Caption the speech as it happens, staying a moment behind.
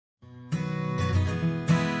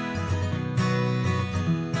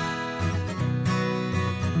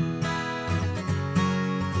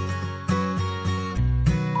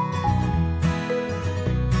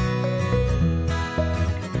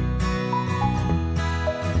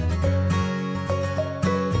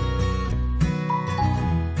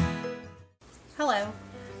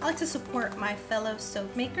like to support my fellow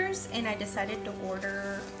soap makers, and I decided to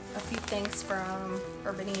order a few things from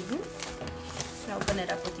Urban Eden and open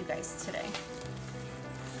it up with you guys today.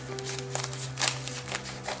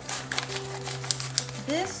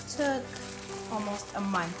 This took almost a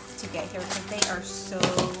month to get here because they are so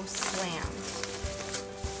slammed.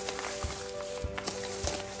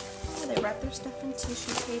 Oh, they wrap their stuff in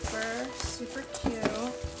tissue paper. Super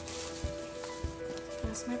cute.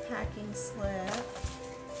 Here's my packing slip.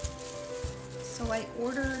 So I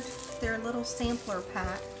ordered their little sampler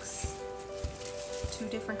packs. 2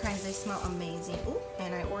 different kinds. They smell amazing. Ooh,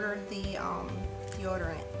 and I ordered the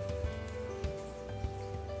deodorant.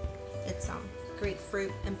 It's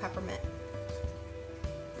grapefruit and peppermint.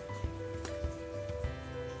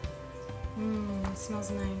 It smells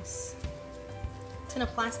nice. It's in a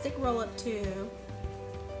plastic roll-up tube.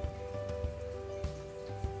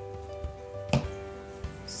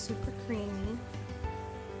 Super creamy.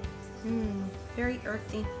 Very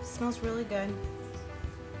earthy. Smells really good.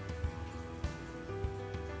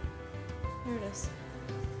 Here it is.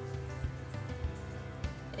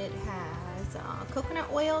 It has coconut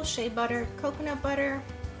oil, shea butter, coconut butter,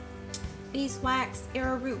 beeswax,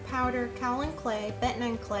 arrowroot powder, kaolin clay,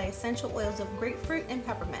 bentonite clay, essential oils of grapefruit and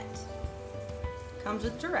peppermint. Comes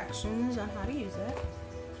with directions on how to use it.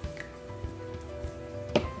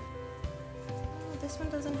 Oh, this one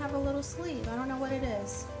doesn't have a little sleeve. I don't know what it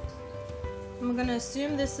is. I'm gonna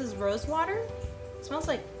assume this is rose water. It smells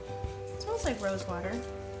like rose water.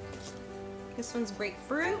 This one's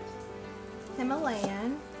grapefruit,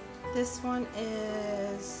 Himalayan. This one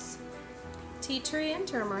is tea tree and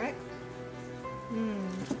turmeric. I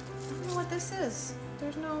don't know what this is.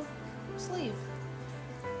 There's no sleeve.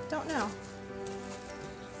 Don't know.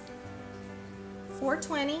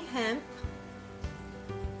 420 hemp.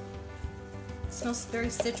 It smells very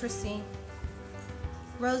citrusy.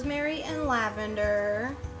 Rosemary and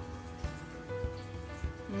lavender.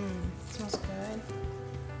 Smells good.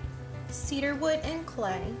 Cedarwood and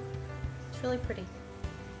clay. It's really pretty.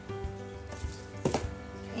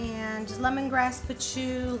 And lemongrass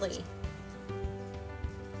patchouli.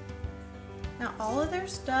 Now all of their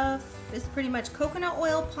stuff is pretty much coconut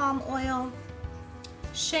oil, palm oil,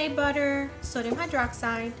 shea butter, sodium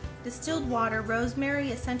hydroxide, distilled water,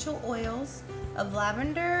 rosemary, essential oils of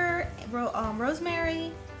lavender,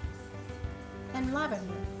 rosemary, and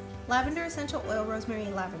lavender. Lavender, essential oil, rosemary,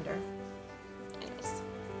 and lavender. Anyways.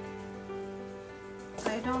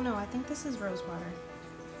 I don't know. I think this is rose water.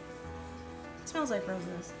 It smells like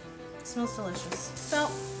roses. It smells delicious. So,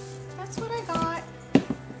 that's what I got.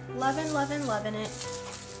 Loving it.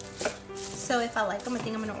 So if I like them, I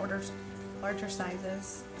think I'm going to order larger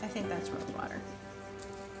sizes. I think that's rose water.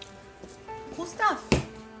 Cool stuff.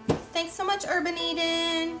 Thanks so much, Urban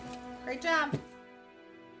Eden. Great job.